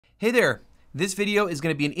Hey there! This video is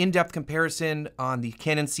going to be an in-depth comparison on the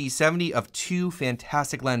Canon C70 of two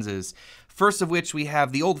fantastic lenses. First of which we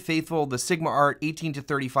have the old faithful, the Sigma Art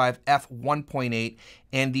 18-35 f1.8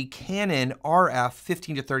 and the Canon RF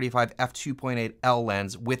 15-35 f2.8L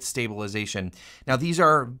lens with stabilization. Now these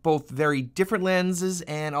are both very different lenses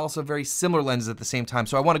and also very similar lenses at the same time.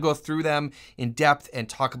 So I want to go through them in depth and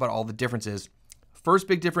talk about all the differences. First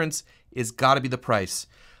big difference is got to be the price.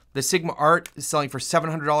 The Sigma Art is selling for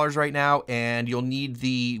 $700 right now, and you'll need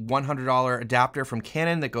the $100 adapter from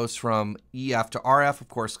Canon that goes from EF to RF, of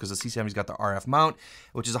course, because the C70's got the RF mount,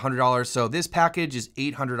 which is $100. So this package is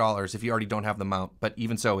 $800 if you already don't have the mount, but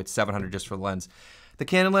even so, it's $700 just for the lens. The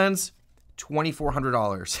Canon lens,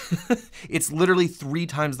 $2,400. It's literally 3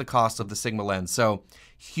 times the cost of the Sigma lens, so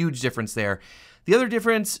huge difference there. The other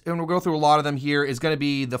difference, and we'll go through a lot of them here, is going to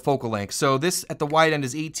be the focal length. So this at the wide end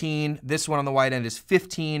is 18, this one on the wide end is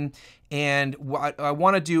 15, and what I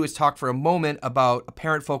want to do is talk for a moment about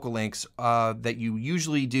apparent focal lengths that you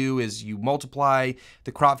usually do is you multiply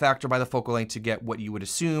the crop factor by the focal length to get what you would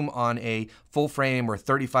assume on a full frame or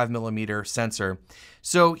 35mm sensor.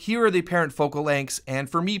 So here are the apparent focal lengths, and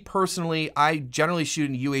for me personally, I generally shoot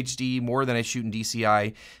in UHD more than I shoot in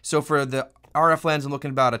DCI. So for the RF lens, I'm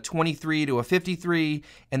looking about a 23 to a 53,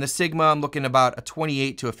 and the Sigma, I'm looking about a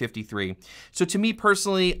 28 to a 53. So to me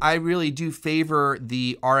personally, I really do favor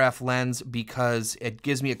the RF lens because it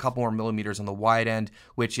gives me a couple more millimeters on the wide end,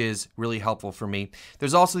 which is really helpful for me.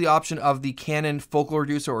 There's also the option of the Canon focal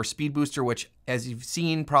reducer or speed booster, which, as you've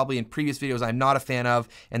seen probably in previous videos, I'm not a fan of,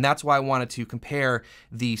 and that's why I wanted to compare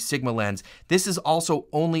the Sigma lens. This is also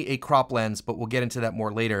only a crop lens, but we'll get into that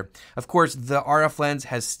more later. Of course, the RF lens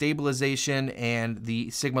has stabilization and the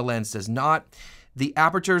Sigma lens does not. The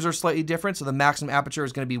apertures are slightly different, so the maximum aperture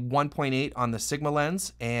is going to be 1.8 on the Sigma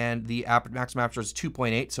lens, and the maximum aperture is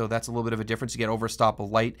 2.8, so that's a little bit of a difference. You get overstop of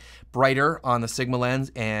light brighter on the Sigma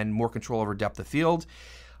lens and more control over depth of field.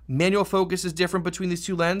 Manual focus is different between these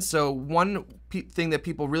two lenses. So one thing that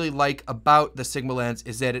people really like about the Sigma lens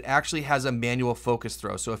is that it actually has a manual focus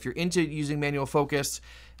throw. So if you're into using manual focus,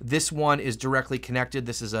 this one is directly connected.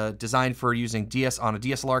 This is designed for using on a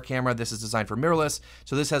DSLR camera. This is designed for mirrorless.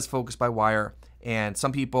 So this has focus by wire. And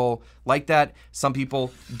some people like that. Some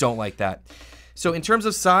people don't like that. So in terms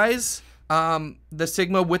of size, the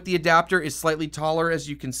Sigma with the adapter is slightly taller, as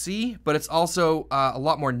you can see, but it's also a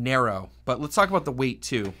lot more narrow. But let's talk about the weight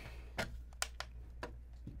too.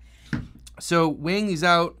 So weighing these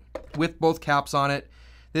out with both caps on it,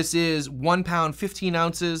 this is 1 pound 15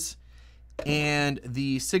 ounces, and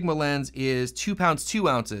the Sigma lens is 2 pounds 2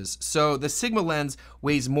 ounces. So the Sigma lens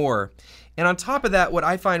weighs more. And on top of that, what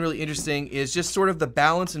I find really interesting is just sort of the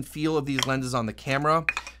balance and feel of these lenses on the camera.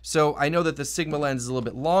 So I know that the Sigma lens is a little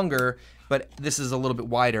bit longer, but this is a little bit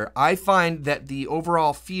wider. I find that the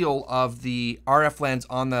overall feel of the RF lens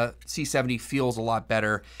on the C70 feels a lot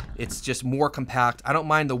better. It's just more compact. I don't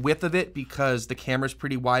mind the width of it because the camera's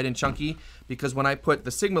pretty wide and chunky, because when I put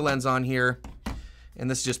the Sigma lens on here, and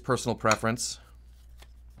this is just personal preference,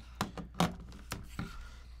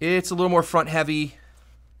 it's a little more front heavy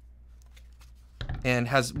and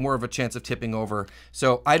has more of a chance of tipping over.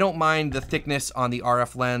 So I don't mind the thickness on the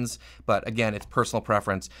RF lens, but again, it's personal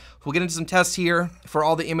preference. We'll get into some tests here. For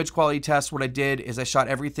all the image quality tests, what I did is I shot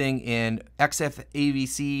everything in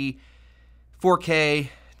XFAVC 4K,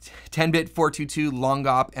 10-bit 422 long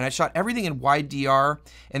op, and I shot everything in wide DR.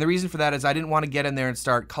 And the reason for that is I didn't want to get in there and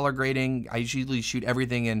start color grading. I usually shoot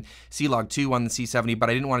everything in C-Log 2 on the C70,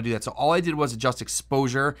 but I didn't want to do that. So all I did was adjust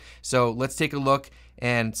exposure. So let's take a look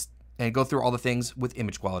and go through all the things with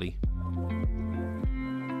image quality.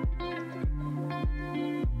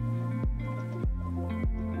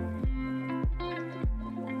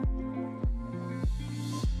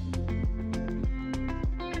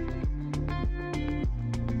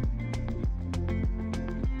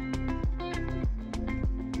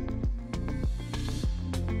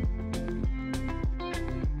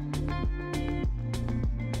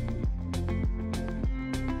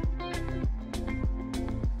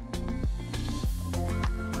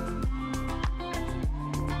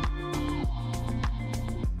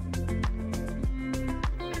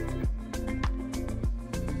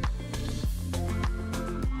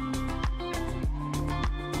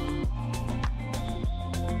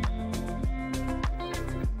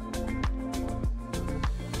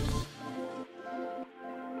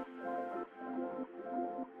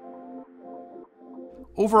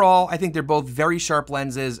 Overall, I think they're both very sharp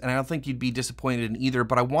lenses, and I don't think you'd be disappointed in either,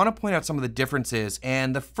 but I want to point out some of the differences.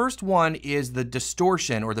 And the first one is the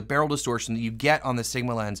distortion, or the barrel distortion that you get on the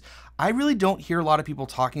Sigma lens. I really don't hear a lot of people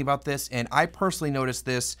talking about this, and I personally noticed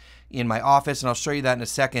this in my office, and I'll show you that in a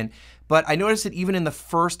second. But I noticed it even in the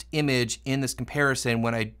first image in this comparison.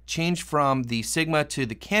 When I changed from the Sigma to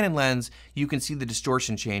the Canon lens, you can see the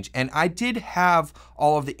distortion change. And I did have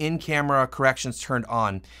all of the in-camera corrections turned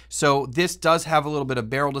on. So this does have a little bit of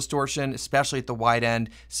barrel distortion, especially at the wide end,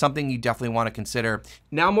 something you definitely want to consider.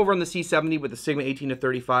 Now I'm over on the C70 with the Sigma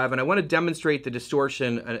 18-35, and I want to demonstrate the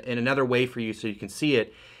distortion in another way for you so you can see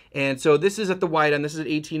it. And so this is at the wide end, this is at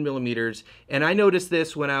 18 millimeters. And I noticed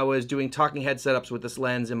this when I was doing talking head setups with this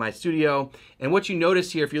lens in my studio. And what you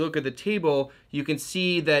notice here, if you look at the table, you can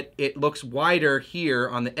see that it looks wider here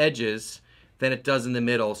on the edges than it does in the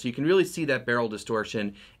middle. So you can really see that barrel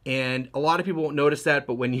distortion. And a lot of people won't notice that,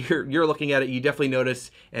 but when you're looking at it, you definitely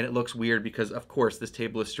notice, and it looks weird because, of course, this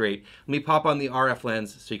table is straight. Let me pop on the RF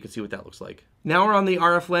lens so you can see what that looks like. Now we're on the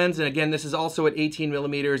RF lens, and again, this is also at 18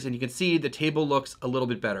 millimeters, and you can see the table looks a little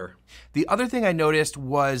bit better. The other thing I noticed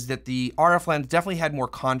was that the RF lens definitely had more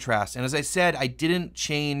contrast, and as I said, I didn't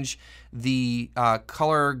change the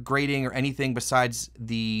color grading or anything besides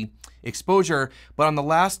the exposure, but on the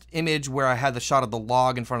last image where I had the shot of the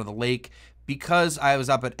log in front of the lake, because I was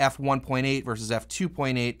up at f1.8 versus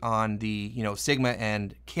f2.8 on the Sigma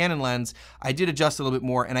and Canon lens, I did adjust a little bit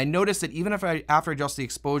more, and I noticed that even if after I adjust the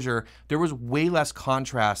exposure, there was way less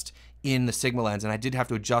contrast in the Sigma lens, and I did have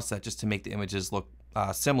to adjust that just to make the images look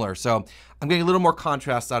similar. So I'm getting a little more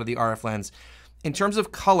contrast out of the RF lens. In terms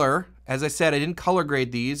of color, as I said, I didn't color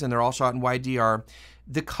grade these, and they're all shot in wide DR.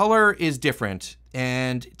 The color is different,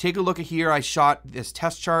 and take a look at here. I shot this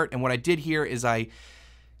test chart, and what I did here is I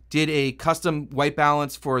did a custom white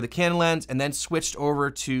balance for the Canon lens and then switched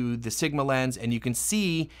over to the Sigma lens, and you can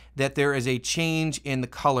see that there is a change in the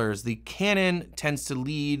colors. The Canon tends to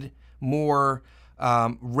lead more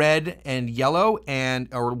red and yellow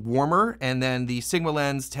or warmer, and then the Sigma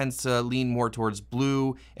lens tends to lean more towards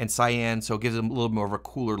blue and cyan, so it gives them a little more of a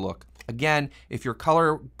cooler look. Again, if you're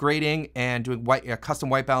color grading and doing custom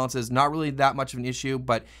white balances, not really that much of an issue,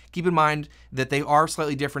 but keep in mind that they are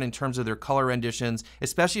slightly different in terms of their color renditions,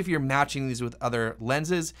 especially if you're matching these with other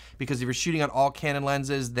lenses, because if you're shooting on all Canon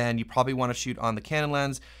lenses, then you probably want to shoot on the Canon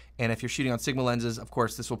lens. And if you're shooting on Sigma lenses, of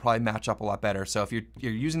course, this will probably match up a lot better. So if you're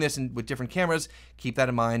using this with different cameras, keep that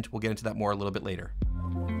in mind. We'll get into that more a little bit later.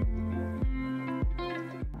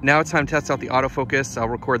 Now it's time to test out the autofocus. I'll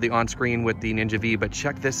record the on-screen with the Ninja V, but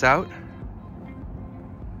check this out.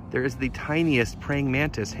 There is the tiniest praying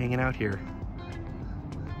mantis hanging out here.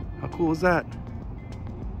 How cool is that?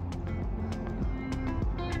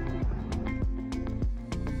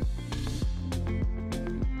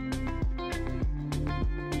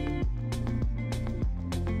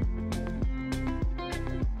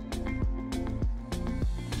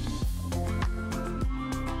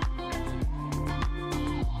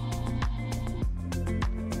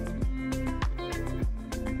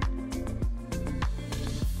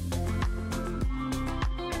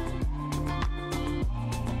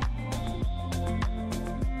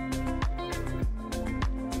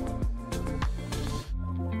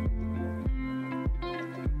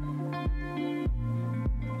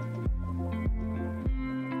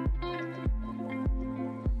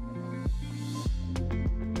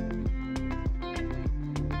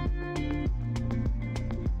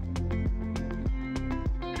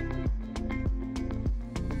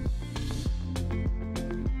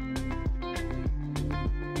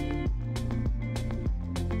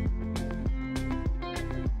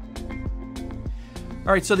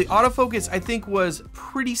 All right, so the autofocus I think was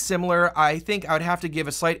pretty similar. I think I would have to give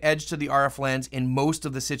a slight edge to the RF lens in most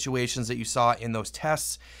of the situations that you saw in those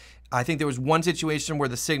tests. I think there was one situation where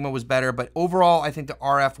the Sigma was better, but overall I think the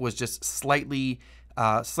RF was just slightly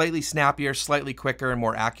snappier, slightly quicker and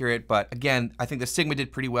more accurate. But again, I think the Sigma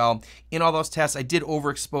did pretty well. In all those tests, I did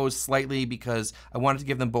overexpose slightly because I wanted to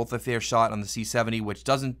give them both a fair shot on the C70, which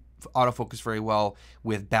doesn't autofocus very well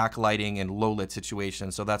with backlighting and low lit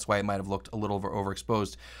situations, so that's why it might have looked a little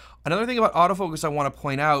overexposed. Another thing about autofocus I want to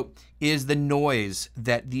point out is the noise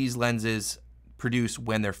that these lenses produce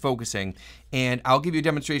when they're focusing, and I'll give you a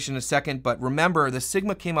demonstration in a second, but remember the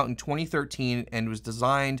Sigma came out in 2013 and was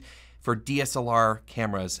designed for DSLR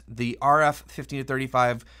cameras. The RF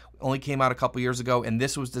 15-35 only came out a couple years ago, and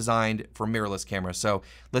this was designed for mirrorless cameras. So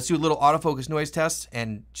let's do a little autofocus noise test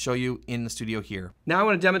and show you in the studio here. Now I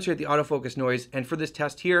want to demonstrate the autofocus noise, and for this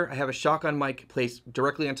test here, I have a shotgun mic placed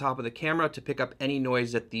directly on top of the camera to pick up any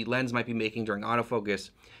noise that the lens might be making during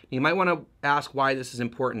autofocus. You might want to ask why this is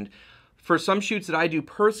important. For some shoots that I do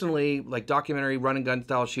personally, like documentary run and gun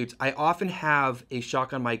style shoots, I often have a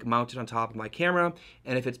shotgun mic mounted on top of my camera,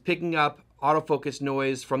 and if it's picking up autofocus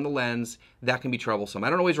noise from the lens, that can be troublesome. I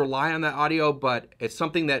don't always rely on that audio, but it's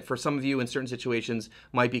something that for some of you in certain situations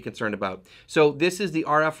might be concerned about. So this is the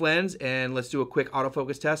RF lens, and let's do a quick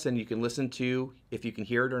autofocus test, and you can listen to if you can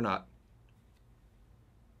hear it or not.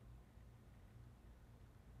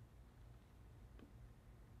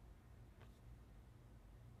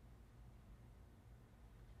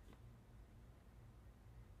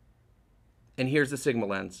 And here's the Sigma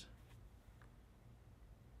lens.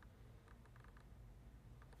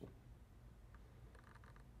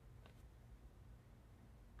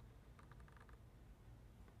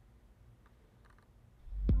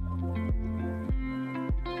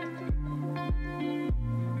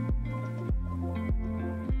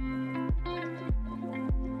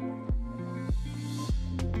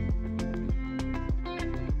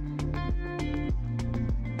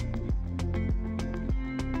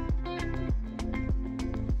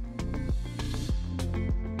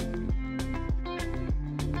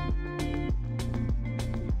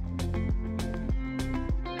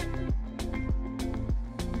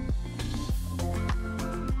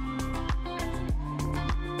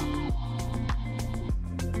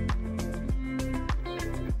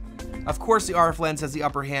 Of course, the RF lens has the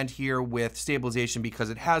upper hand here with stabilization because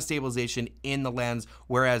it has stabilization in the lens,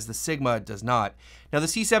 whereas the Sigma does not. Now, the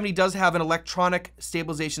C70 does have an electronic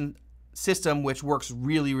stabilization system which works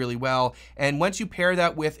really, really well, and once you pair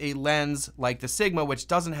that with a lens like the Sigma, which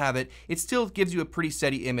doesn't have it, it still gives you a pretty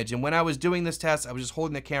steady image. And when I was doing this test, I was just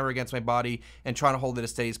holding the camera against my body and trying to hold it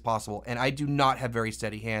as steady as possible, and I do not have very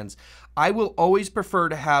steady hands. I will always prefer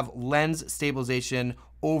to have lens stabilization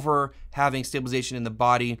over having stabilization in the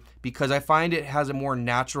body because I find it has a more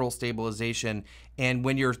natural stabilization. And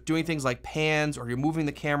when you're doing things like pans or you're moving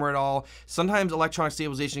the camera at all, sometimes electronic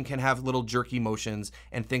stabilization can have little jerky motions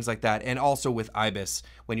and things like that. And also with IBIS,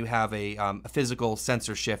 when you have a physical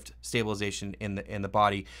sensor shift stabilization in the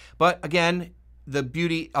body. But again, the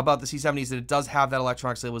beauty about the C70 is that it does have that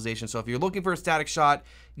electronic stabilization. So if you're looking for a static shot,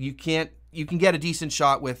 you can get a decent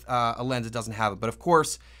shot with a lens that doesn't have it. But of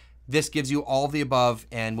course, this gives you all of the above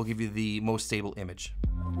and will give you the most stable image.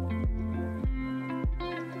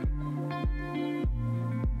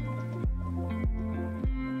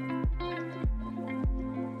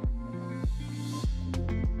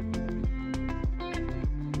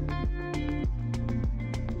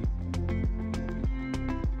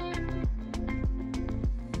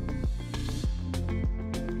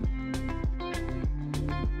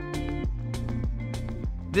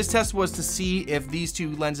 This test was to see if these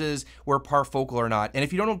two lenses were parfocal or not. And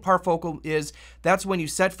if you don't know what parfocal is, that's when you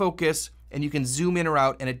set focus and you can zoom in or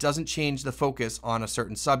out and it doesn't change the focus on a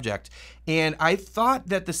certain subject. And I thought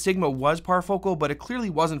that the Sigma was parfocal, but it clearly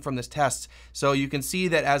wasn't from this test. So you can see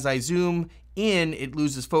that as I zoom in, it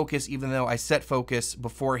loses focus even though I set focus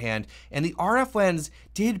beforehand. And the RF lens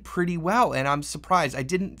did pretty well, and I'm surprised. I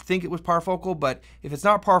didn't think it was parfocal, but if it's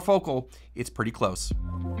not parfocal, it's pretty close.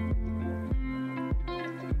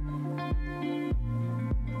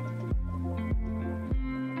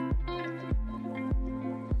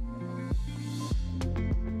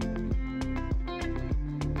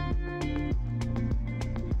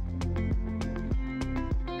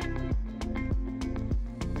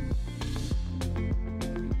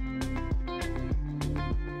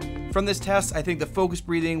 From this test, I think the focus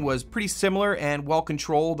breathing was pretty similar and well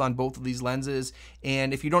controlled on both of these lenses.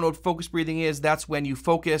 And if you don't know what focus breathing is, that's when you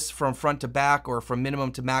focus from front to back or from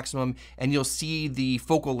minimum to maximum, and you'll see the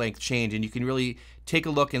focal length change, and you can really take a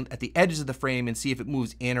look at the edges of the frame and see if it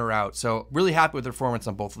moves in or out. So really happy with the performance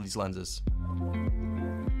on both of these lenses.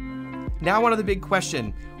 Now on to the big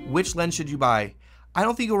question, which lens should you buy? I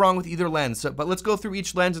don't think you go wrong with either lens, but let's go through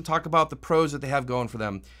each lens and talk about the pros that they have going for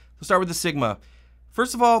them. We'll start with the Sigma.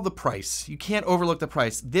 First of all, the price. You can't overlook the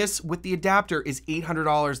price. This, with the adapter, is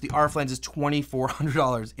 $800. The RF lens is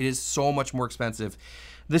 $2,400. It is so much more expensive.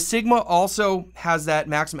 The Sigma also has that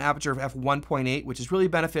maximum aperture of f1.8, which is really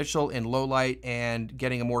beneficial in low light and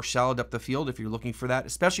getting a more shallow depth of field if you're looking for that,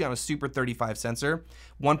 especially on a Super 35 sensor.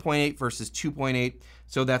 1.8 versus 2.8,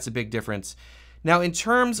 so that's a big difference. Now, in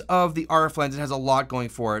terms of the RF lens, it has a lot going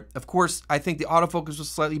for it. Of course, I think the autofocus was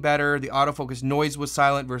slightly better. The autofocus noise was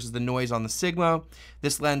silent versus the noise on the Sigma.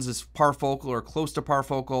 This lens is parfocal or close to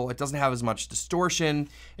parfocal. It doesn't have as much distortion.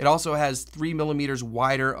 It also has 3 millimeters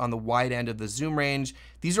wider on the wide end of the zoom range.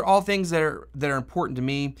 These are all things that are important to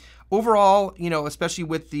me. Overall, you know, especially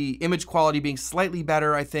with the image quality being slightly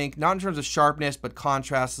better, I think, not in terms of sharpness, but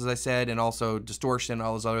contrast, as I said, and also distortion,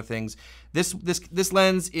 all those other things. This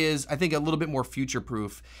lens is, I think, a little bit more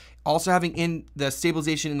future-proof. Also having in the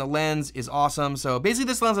stabilization in the lens is awesome. So basically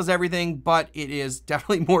this lens has everything, but it is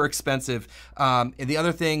definitely more expensive. And the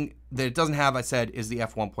other thing that it doesn't have, I said, is the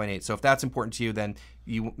F1.8. So if that's important to you, then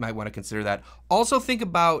you might want to consider that. Also think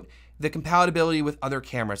about the compatibility with other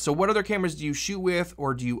cameras. So what other cameras do you shoot with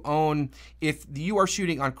or do you own? If you are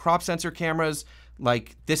shooting on crop sensor cameras,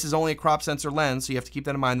 like this is only a crop sensor lens, so you have to keep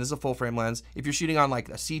that in mind. This is a full frame lens. If you're shooting on like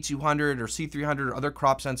a C200 or C300 or other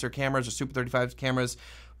crop sensor cameras or Super 35 cameras,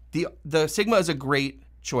 the Sigma is a great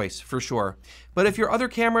choice for sure. But if your other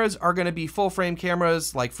cameras are going to be full frame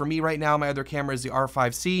cameras, like for me right now, my other camera is the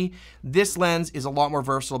R5C, this lens is a lot more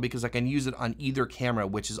versatile because I can use it on either camera,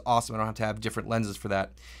 which is awesome. I don't have to have different lenses for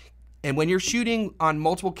that. And when you're shooting on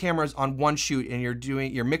multiple cameras on one shoot and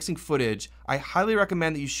you're mixing footage, I highly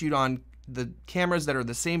recommend that you shoot on the cameras that are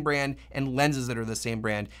the same brand and lenses that are the same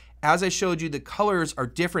brand. As I showed you, the colors are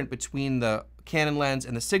different between the Canon lens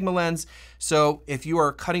and the Sigma lens. So if you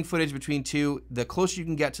are cutting footage between two, the closer you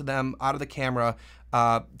can get to them out of the camera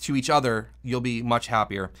to each other, you'll be much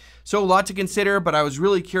happier. So a lot to consider, but I was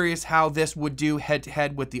really curious how this would do head to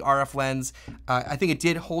head with the RF lens. I think it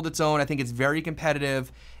did hold its own. I think it's very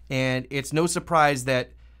competitive, and it's no surprise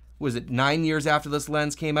that, was it 9 years after this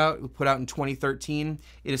lens came out, it was put out in 2013,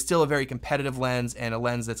 it is still a very competitive lens and a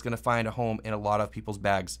lens that's going to find a home in a lot of people's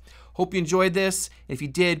bags. Hope you enjoyed this. If you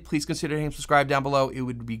did, please consider hitting subscribe down below. It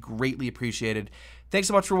would be greatly appreciated. Thanks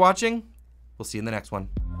so much for watching. We'll see you in the next one.